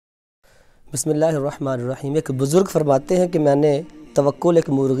بسم اللہ الرحمن الرحیم۔ ایک بزرگ فرماتے ہیں کہ میں نے توکل ایک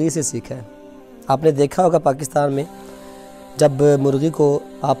مرغی سے سیکھا ہے۔ آپ نے دیکھا ہوگا پاکستان میں جب مرغی کو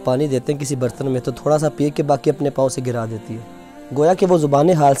آپ پانی دیتے ہیں کسی برتن میں تو تھوڑا سا پی کے باقی اپنے پاؤں سے گرا دیتی ہے، گویا کہ وہ زبان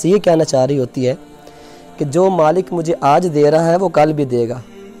حال سے یہ کہنا چاہ رہی ہوتی ہے کہ جو مالک مجھے آج دے رہا ہے وہ کل بھی دے گا۔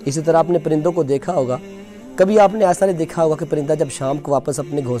 اسی طرح آپ نے پرندوں کو دیکھا ہوگا، کبھی آپ نے ایسا نہیں دیکھا ہوگا کہ پرندہ جب شام کو واپس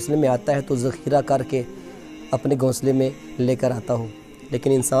اپنے گھونسلے میں آتا ہے تو ذخیرہ کر کے اپنے گھونسلے میں لے کر آتا ہو،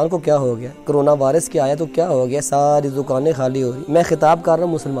 لیکن انسان کو کیا ہو گیا؟ کرونا وائرس کی آیا تو کیا ہو گیا؟ ساری دکانیں خالی ہو رہی۔ میں خطاب کر رہا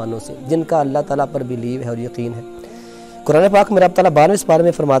ہوں مسلمانوں سے جن کا اللہ تعالیٰ پر بیلیو ہے اور یقین ہے۔ قرآن پاک میں رب تعالیٰ 12ویں پارے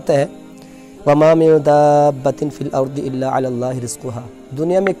میں فرماتا ہے وَمَا مِن دَابَّةٍ فِي الْأَرْضِ إِلَّا عَلَى اللَّهِ رِزْقُهَا،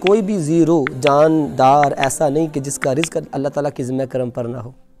 دنیا میں کوئی بھی زیرو جاندار ایسا نہیں کہ جس کا رزق اللہ تعالیٰ کی ذمہ کرم پر نہ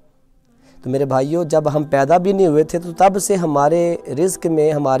ہو۔ تو میرے بھائیوں، جب ہم پیدا بھی نہیں ہوئے تھے تو تب سے ہمارے رزق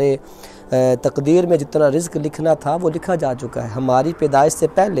میں، ہمارے تقدیر میں جتنا رزق لکھنا تھا وہ لکھا جا چکا ہے۔ ہماری پیدائش سے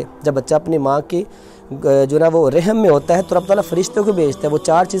پہلے جب بچہ اپنی ماں کی جو نا وہ رحم میں ہوتا ہے تو رب تعالیٰ فرشتوں کو بھیجتا ہے، وہ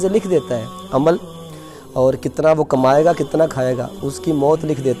 4 چیزیں لکھ دیتا ہے، عمل اور کتنا وہ کمائے گا، کتنا کھائے گا، اس کی موت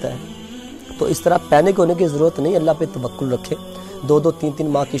لکھ دیتا ہے۔ تو اس طرح پینک ہونے کی ضرورت نہیں، اللہ پہ توکل رکھے۔ 2 3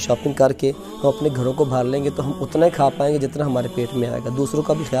 ماہ کی شاپنگ کر کے ہم اپنے گھروں کو بھر لیں گے تو ہم اتنا ہی کھا پائیں گے جتنا ہمارے پیٹ میں آئے گا۔ دوسروں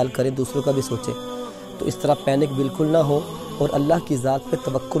کا بھی خیال کریں، دوسروں کا بھی سوچیں۔ تو اس طرح پینک بالکل نہ ہو اور اللہ کی ذات پہ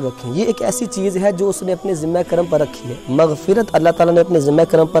توکل رکھیں۔ یہ ایک ایسی چیز ہے جو اس نے اپنے ذمہ کرم پر رکھی ہے۔ مغفرت اللہ تعالیٰ نے اپنے ذمہ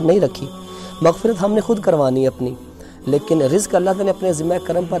کرم پر نہیں رکھی، مغفرت ہم نے خود کروانی ہے اپنی، لیکن رزق اللہ تعالیٰ نے اپنے ذمہ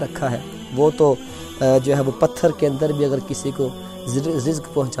کرم پر رکھا ہے۔ وہ تو جو ہے وہ پتھر کے اندر بھی اگر کسی کو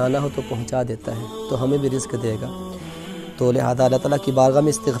رزق پہنچانا ہو تو پہنچا دیتا ہے، تو ہمیں بھی رزق دے گا۔ تو لہذا اللہ تعالیٰ کی بارگاہ میں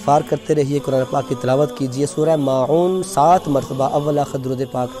استغفار کرتے رہیے، قرآن پاک کی تلاوت کیجیے۔ سورہ ماعون 7 مرتبہ اول آخر درود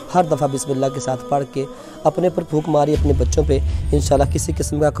پاک ہر دفعہ بسم اللہ کے ساتھ پڑھ کے اپنے پر پھونک ماری، اپنے بچوں پہ۔ انشاءاللہ کسی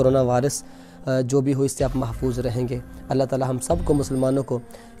قسم کا کرونا وائرس جو بھی ہو اس سے آپ محفوظ رہیں گے۔ اللہ تعالیٰ ہم سب کو مسلمانوں کو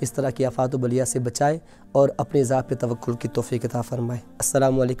اس طرح کی آفات و بلیات سے بچائے اور اپنی ذات پہ توکل کی توفیق عطا فرمائے۔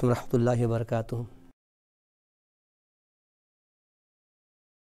 السلام علیکم ورحمۃ اللہ وبرکاتہ۔